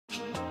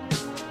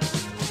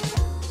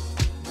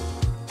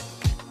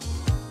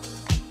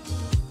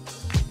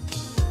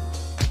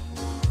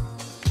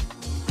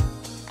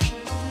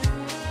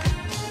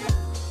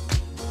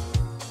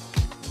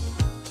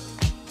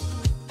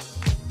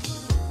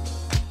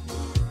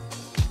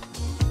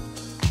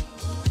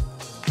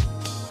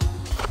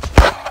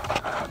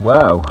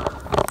Wow.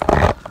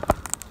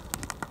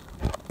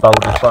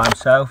 Balderz by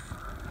himself.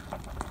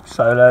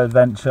 Solo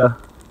adventure.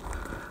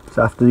 It's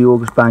after the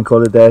August bank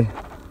holiday.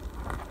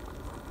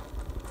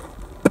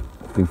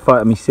 Been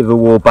fighting me Civil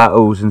War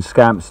battles in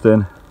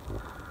Scampston.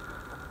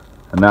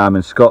 And now I'm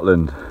in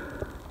Scotland.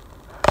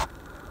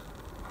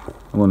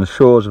 I'm on the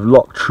shores of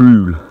Loch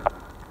Trool.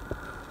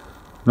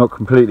 Not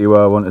completely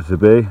where I wanted to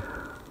be.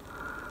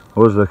 I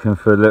was looking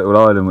for a little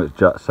island which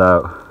juts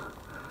out.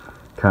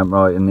 Camped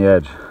right in the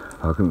edge.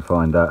 I couldn't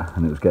find that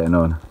and it was getting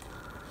on.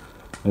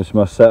 This is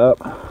my setup.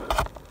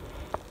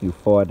 You'll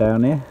fire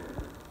down here.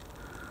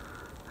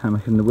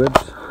 Hammock in the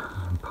woods.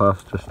 And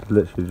path just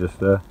literally just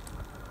there.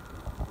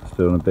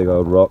 Still on a big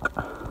old rock.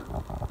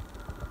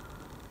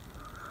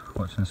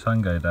 Watching the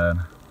sun go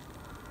down.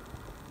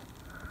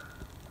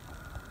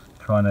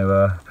 Trying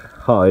to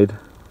hide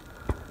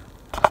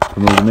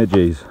from all the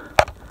midges.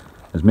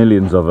 There's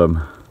millions of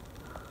them.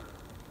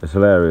 It's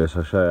hilarious,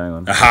 I'll show you, hang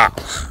on. Aha!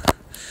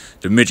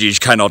 The midges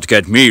cannot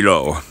get me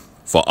low,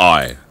 for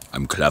I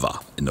am clever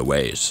in the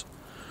ways.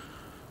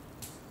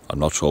 I'm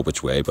not sure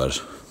which way, but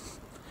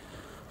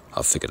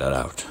I'll figure that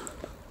out.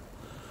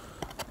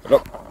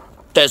 Look,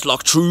 there's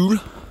Loch Trool.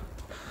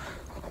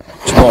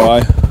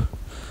 Tomorrow,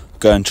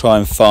 go and try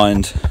and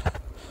find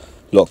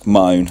Loch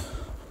Moan.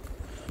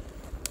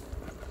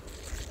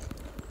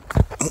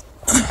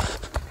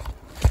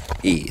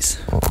 Ease.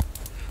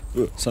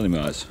 Ooh, sun in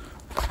my eyes.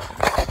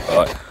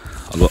 Right,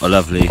 I've got a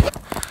lovely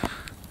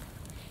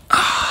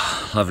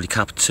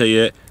cup of tea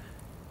here.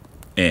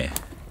 Yeah.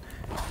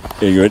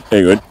 Hang on.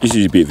 This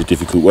is a bit of a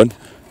difficult one.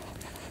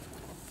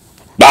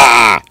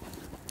 Bah!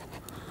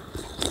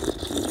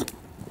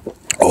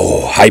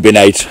 Oh,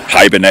 hibernate.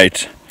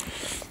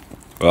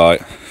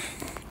 Right.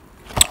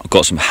 I've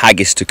got some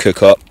haggis to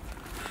cook up.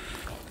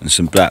 And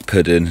some black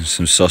pudding,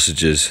 some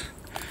sausages.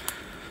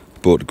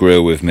 Brought the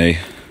grill with me.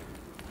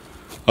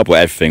 I brought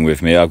everything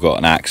with me. I've got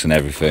an axe and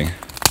everything.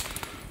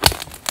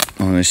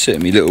 I'm going to sit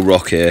in my little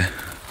rock here.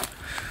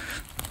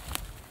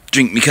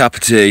 Drink me cup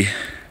of tea.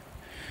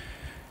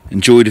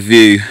 Enjoy the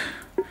view,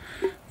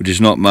 which is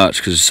not much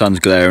because the sun's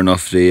glaring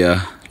off the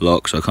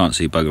loch, so I can't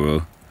see bugger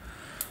all.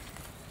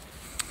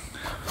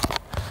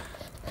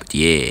 But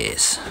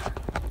yes.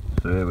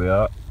 So here we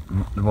are.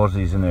 The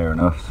mozzie's in here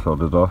enough,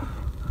 sodded off.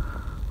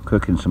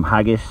 Cooking some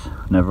haggis,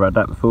 never had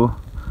that before.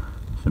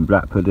 Some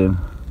black pudding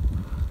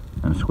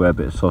and a square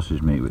bit of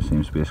sausage meat, which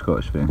seems to be a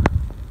Scottish thing.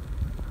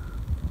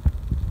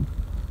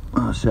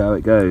 I'll see how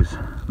it goes.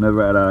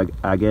 Never had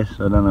haggis,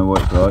 I don't know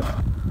what it's like.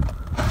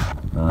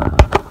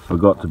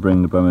 Forgot to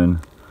bring the bumming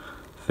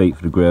feet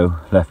for the grill,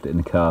 left it in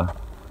the car.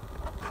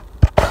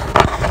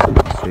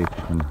 Let's see if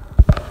you can...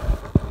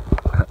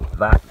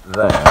 That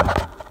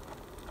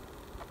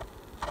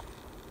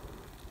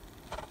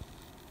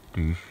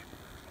there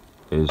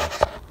is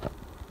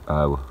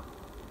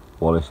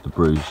Wallace the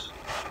Bruce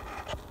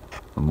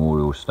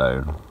Memorial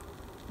Stone.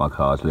 My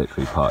car's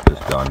literally parked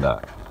just behind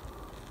that.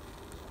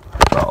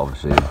 But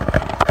obviously,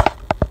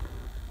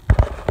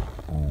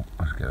 oh,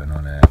 what's going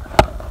on here?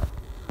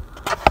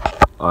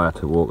 I had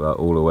to walk that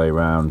all the way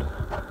around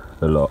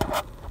the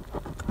lot,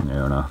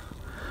 near enough,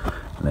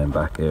 and then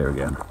back here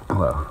again.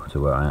 Well, to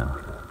where I am.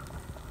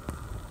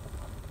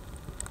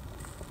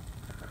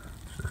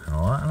 It's looking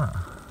alright, isn't it?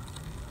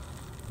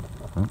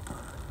 Oh.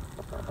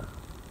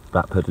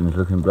 Black pudding's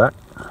looking black.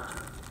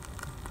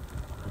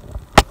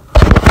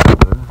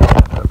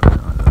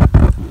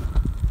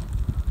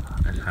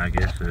 This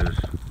haggis is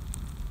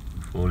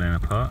falling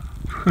apart.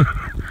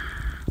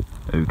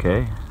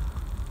 Okay.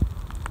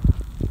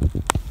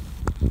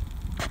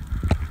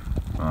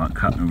 Right,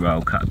 cut and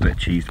roll, cut a bit of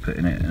cheese, put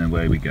in it, and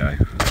away we go.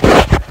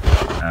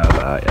 How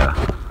about ya?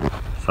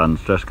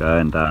 Sun's just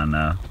going down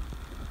now.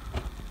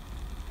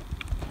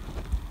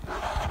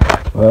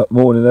 Well,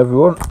 morning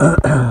everyone.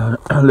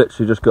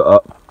 Literally just got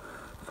up.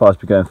 Fire's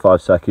been going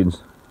 5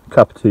 seconds.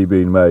 Cup of tea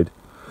being made.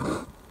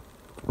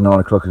 9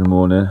 o'clock in the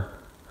morning.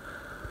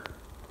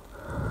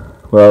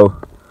 Well,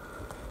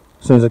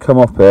 as soon as I come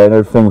up here and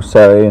everything was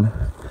saying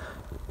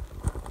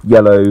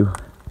yellow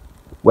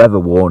weather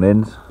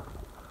warnings,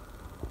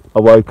 I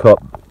woke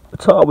up. The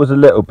tide was a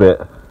little bit,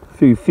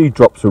 few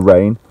drops of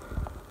rain,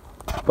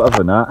 but other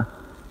than that,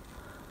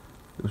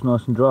 it was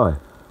nice and dry.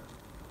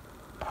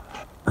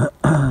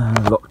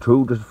 Loch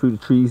Trool just through the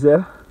trees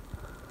there.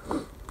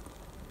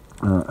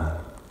 I'll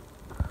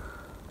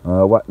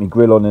whack my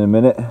grill on in a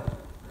minute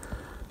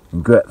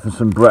and get for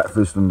some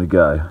breakfast on the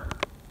go.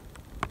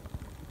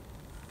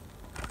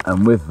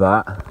 And with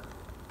that,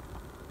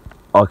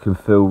 I can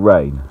feel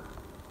rain.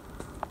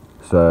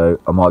 So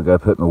I might go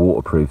put my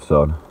waterproofs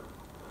on.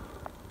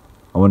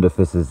 I wonder if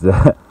this is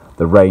the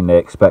rain they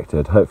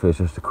expected. Hopefully it's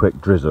just a quick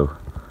drizzle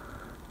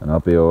and I'll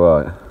be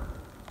alright.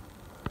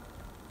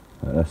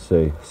 Let's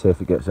see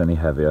if it gets any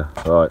heavier.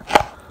 Right,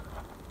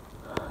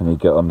 I need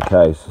to get on the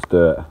case, let's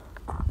do it.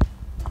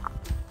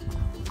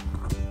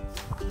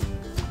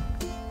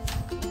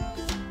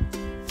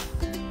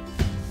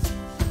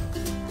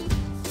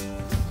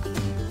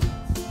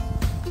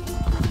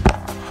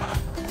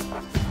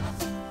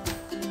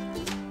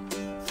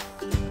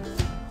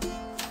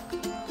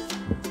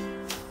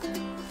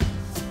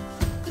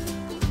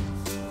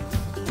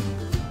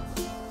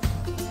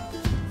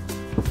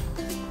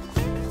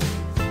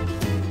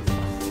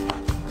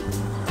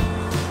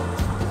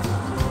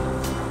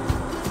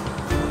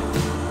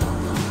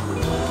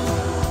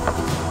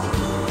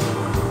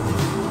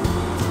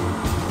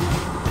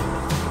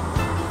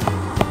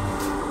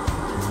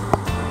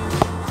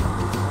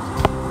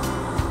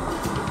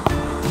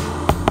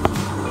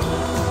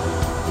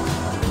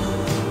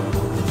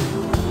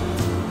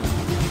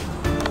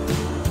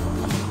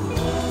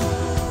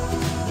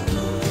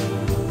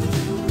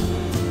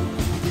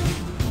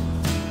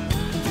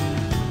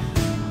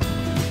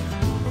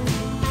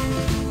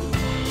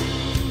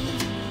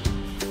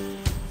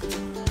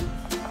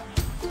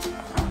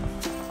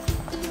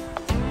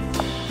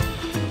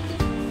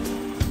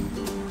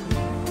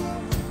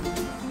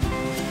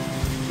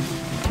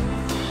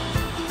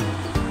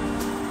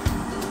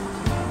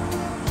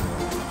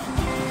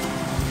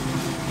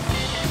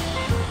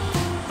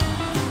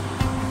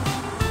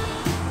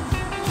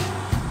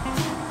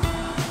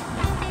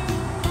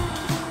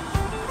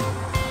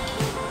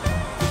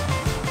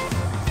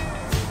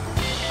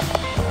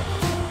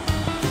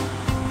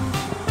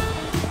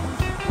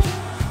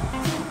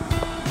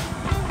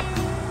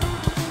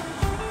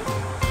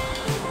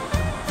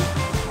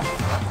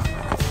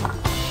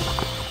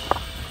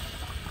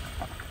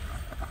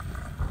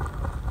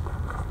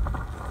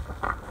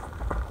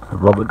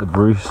 Robert the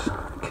Bruce,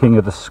 King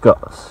of the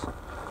Scots,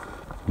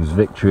 whose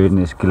victory in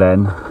this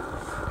glen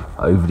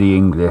over the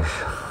English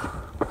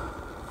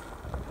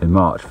in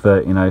March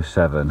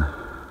 1307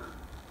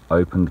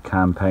 opened the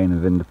campaign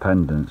of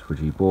independence, which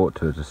he brought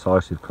to a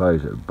decisive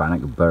close at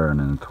Bannockburn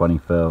on the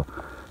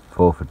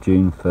 24th of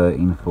June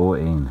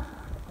 1314.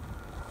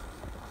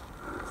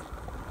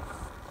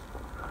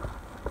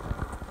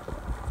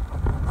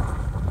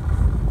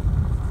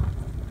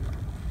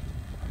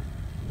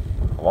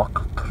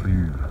 Loch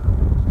Trool.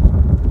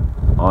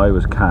 I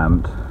was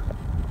camped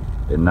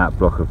in that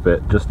block of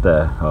bit just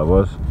there. I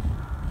was.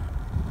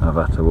 I've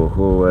had to walk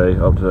all the way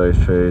up to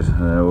those trees and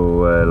then all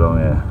the way along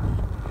here.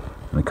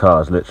 And the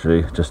car's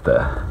literally just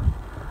there.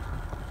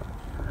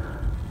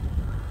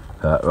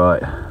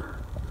 Right.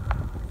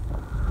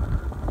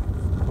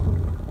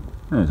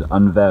 It was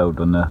unveiled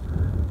on the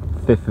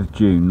 5th of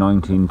June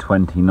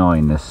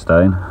 1929, this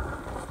stone.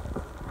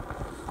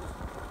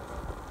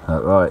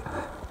 Right.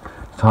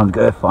 It's time to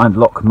go find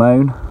Loch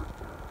Moan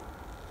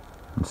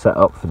and set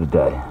up for the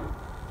day.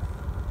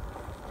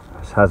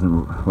 This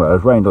hasn't, well,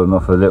 it's rained on and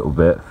off a little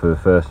bit for the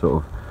first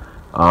sort of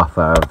half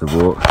hour of the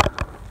walk.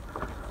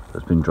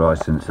 It's been dry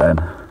since then.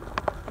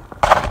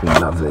 It's been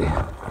lovely.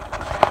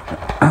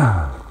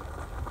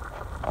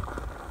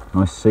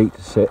 Nice seat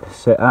to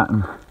sit at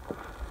and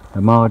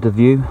admire the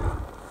view.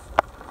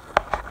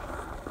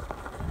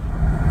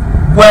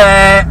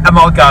 Where am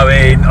I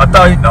going? I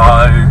don't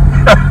know.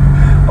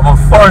 I'm on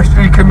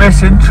Forestry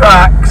Commission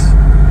tracks.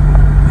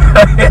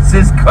 This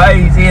is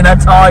crazy in a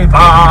Thai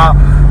bar.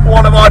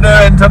 What am I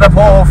doing to the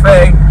poor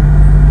thing?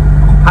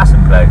 I'm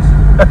passing place.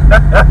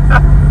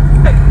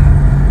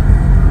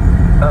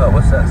 Oh,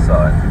 what's that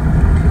sign?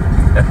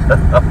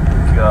 Oh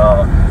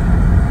God.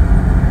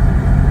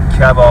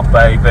 Come on,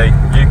 baby.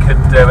 You can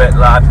do it,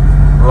 lad.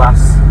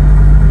 Lass.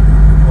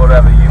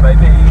 Whatever you may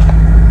be.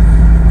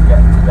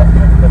 Get to the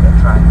end of the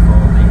track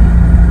for me.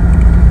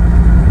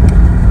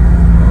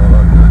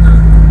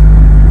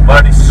 Oh, I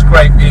only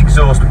scraped the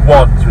exhaust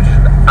once, which is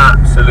an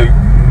absolute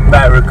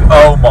miracle.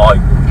 Oh my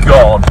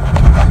God.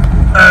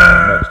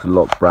 Next to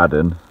Loch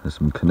Braddon, there's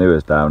some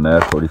canoers down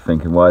there, probably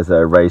thinking, why is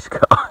there a race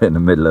car in the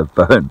middle of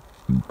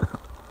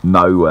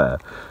nowhere,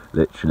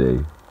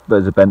 literally. But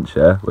there's a bench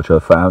there, which I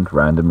found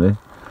randomly.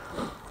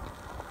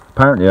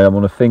 Apparently I'm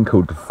on a thing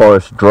called the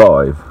Forest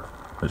Drive,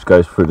 which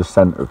goes through the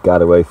centre of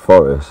Galloway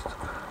Forest,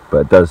 but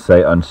it does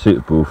say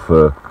unsuitable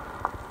for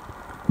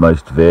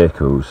most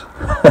vehicles.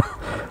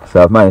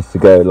 So I've managed to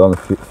go along a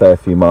fair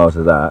few miles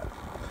of that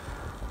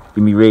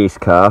in my race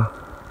car.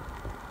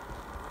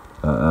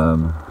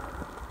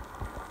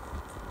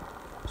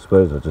 I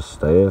suppose I'll just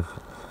stay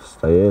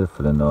here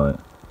for the night.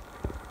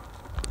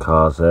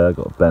 Car's there,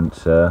 got a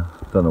bench there.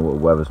 Don't know what the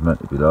weather's meant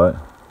to be like.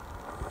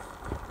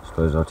 I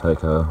suppose I'll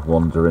take a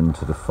wander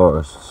into the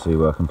forest, see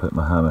where I can put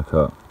my hammock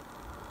up.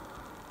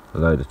 A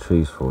load of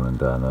trees falling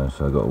down though,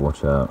 so I've got to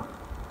watch out.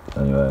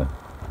 Anyway,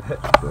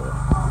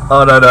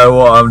 I don't know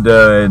what I'm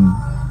doing.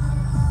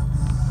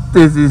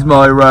 This is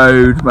my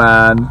road,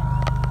 man.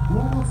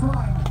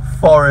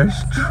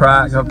 Forest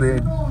track. I've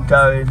been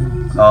going,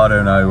 I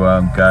don't know where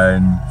I'm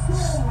going.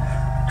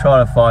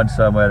 Trying to find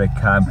somewhere to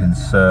camp in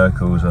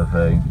circles, I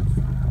think.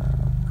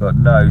 Got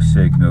no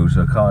signals,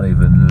 I can't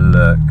even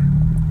look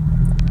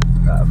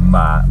at a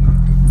map.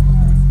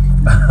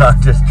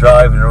 I'm just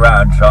driving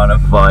around trying to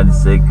find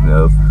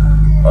signal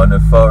on the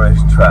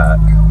forest track.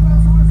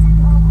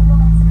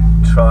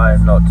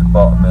 Trying not to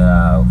bottom it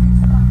out.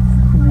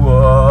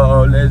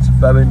 Whoa, there's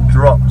bombing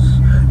drops.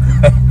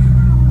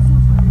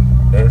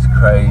 It's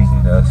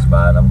craziness,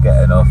 man. I'm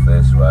getting off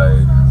this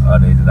road. I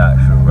need an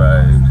actual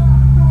road.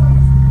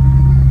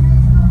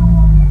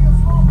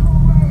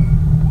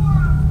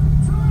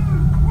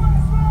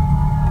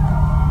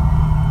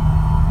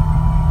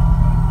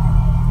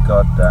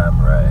 Goddamn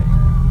rain.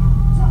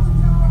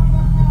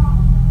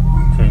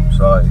 Keeps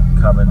like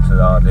coming to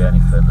hardly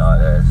anything like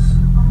this.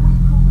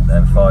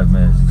 Then 5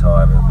 minutes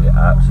time it'll be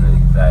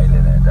absolutely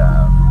nailing it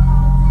down.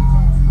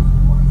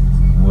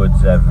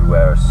 Woods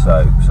everywhere are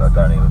soaked, so I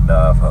don't even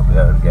know if I'll be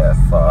able to get a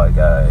fire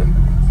going.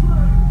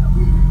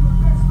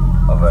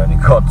 I've only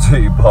got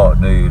 2 pot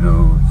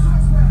noodles,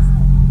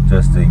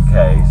 just in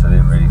case. I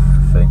didn't really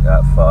think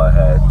that far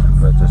ahead,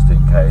 but just in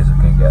case I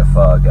can get a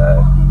fire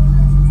going.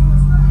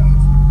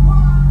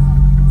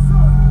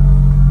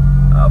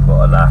 I've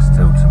got to last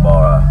till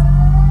tomorrow,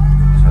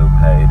 till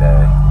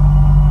payday.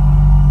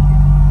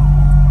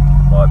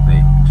 Might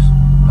be just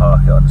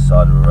park it on the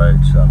side of the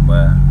road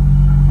somewhere.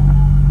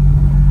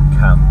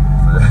 Camp,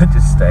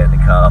 just stay in the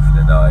car for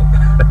the night.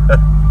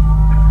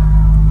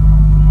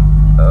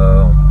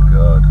 Oh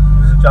God,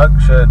 there's a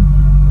junction.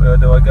 Where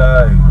do I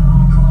go?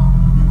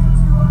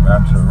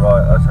 Round to the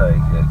right, I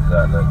take it, because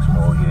that looks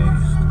more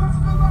used.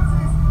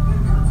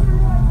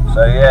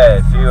 So yeah,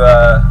 if you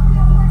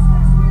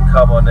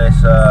come on this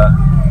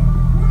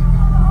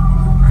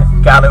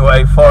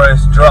Galloway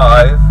Forest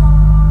Drive,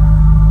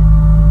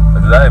 I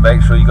don't know,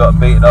 make sure you got a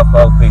beaten up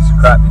old piece of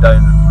crap you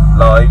don't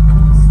like,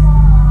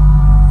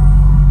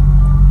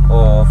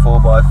 or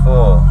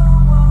 4x4.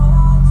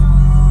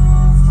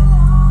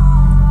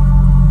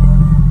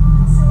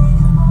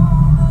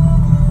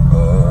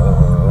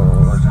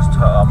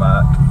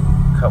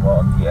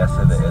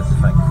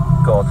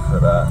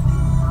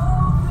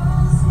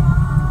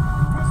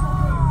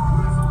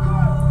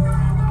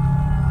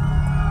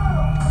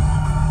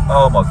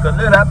 Oh my god,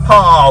 look at that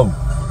pole!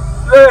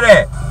 Look at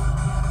it!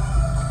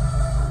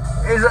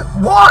 Is it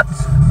what?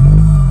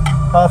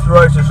 Half the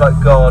road's just like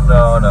gone,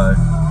 no.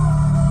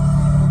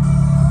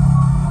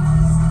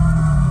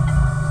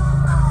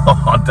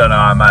 I don't know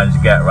how I managed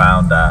to get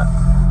around that.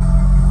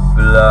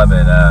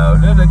 Blimey hell.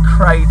 Look at the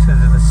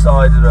craters in the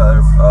side of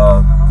the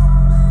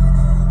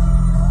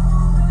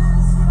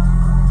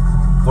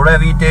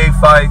whatever you do,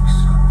 folks,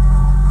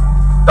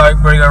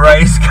 don't bring a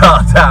race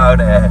car down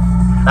here.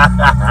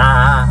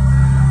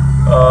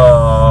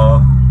 Oh,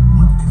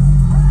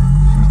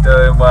 she's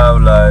doing well,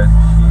 Lo.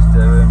 She's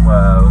doing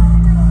well.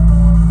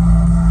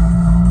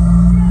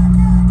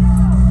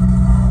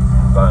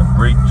 Going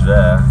breach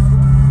there.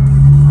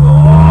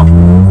 Oh.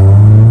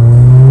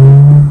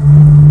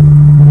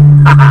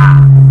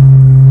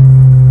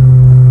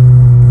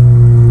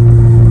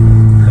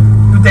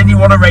 But then you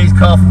want to race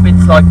car for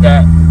bits like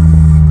that.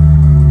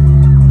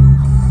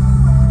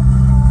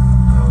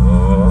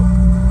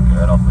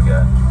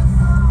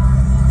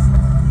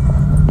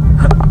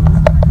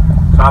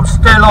 I'm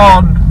still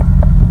on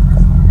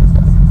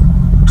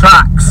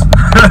tracks.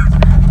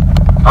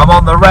 I'm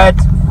on the Red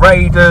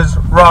Raiders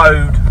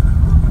Road.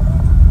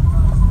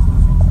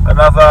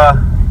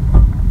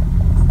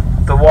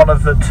 The one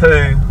of the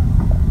two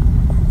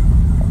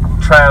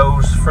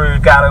trails through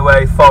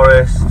Galloway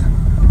forest.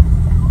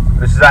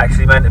 This is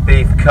actually meant to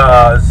be for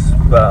cars,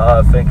 but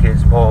I think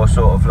it's more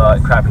sort of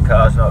like crappy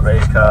cars, not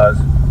race cars,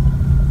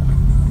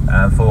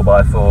 and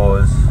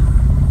 4x4s.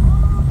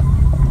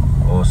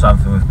 Or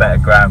something with better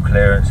ground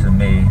clearance than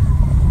me,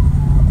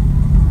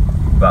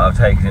 but I've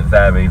taken it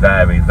very,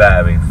 very,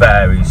 very,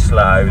 very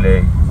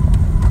slowly.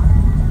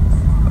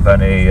 I've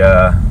only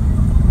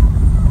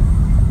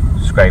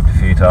scraped a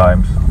few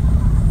times,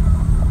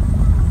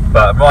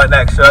 but I'm right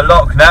next to a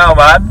loch now,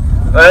 man.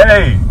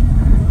 Hey,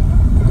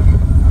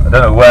 I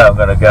don't know where I'm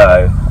going to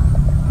go,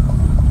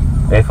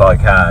 if I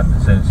can,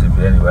 since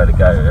there's anywhere to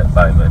go at the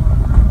moment.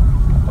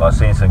 Well, I've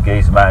seen some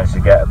geese manage to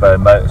get a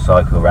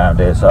motorcycle around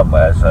here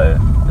somewhere, so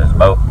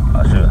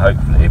I should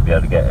hopefully be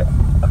able to get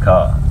a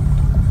car,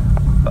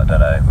 but I don't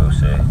know, we'll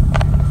see.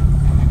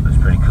 It's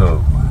pretty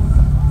cool.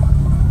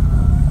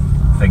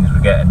 Things were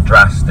getting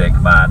drastic,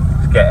 man.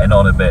 It's getting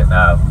on a bit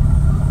now.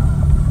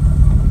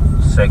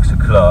 6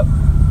 o'clock.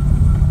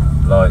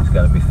 Light's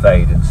going to be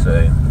fading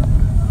soon.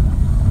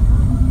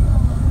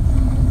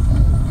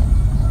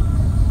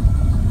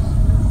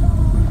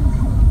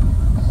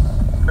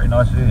 Pretty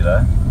nice view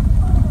there.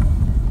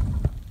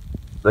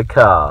 The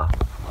car.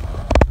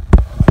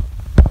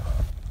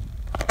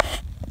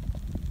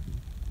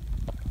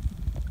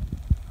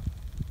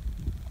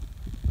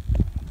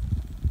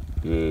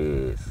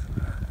 Yes.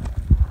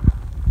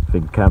 I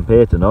think camp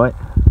here tonight.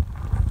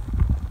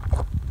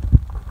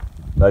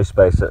 No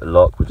space at the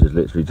loch, which is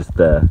literally just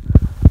there.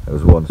 There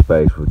was one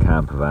space with a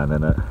camper van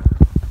in it.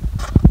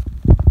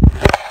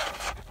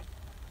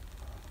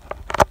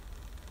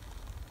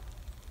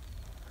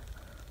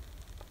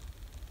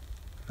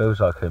 Feels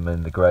like I'm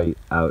in the great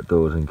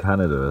outdoors in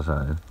Canada or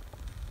something.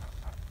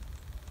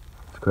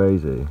 It's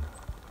crazy.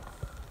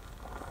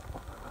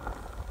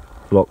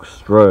 Loch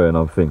Struan,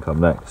 I think I'm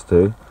next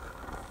to.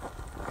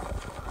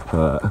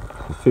 A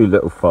few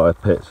little fire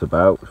pits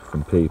about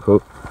from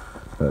people.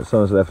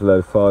 Someone's left a load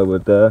of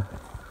firewood there.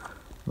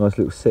 Nice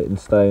little sitting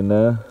stone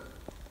there.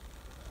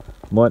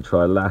 Might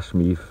try lash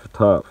me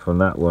tarp from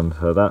that one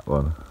to that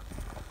one,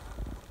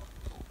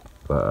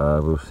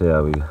 but we'll see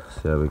how we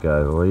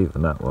go, or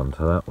even that one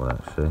to that one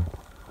actually.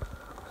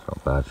 It's not a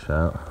bad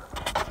shout.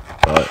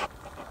 Right,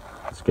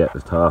 let's get the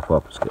tarp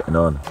up. It's getting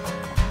on.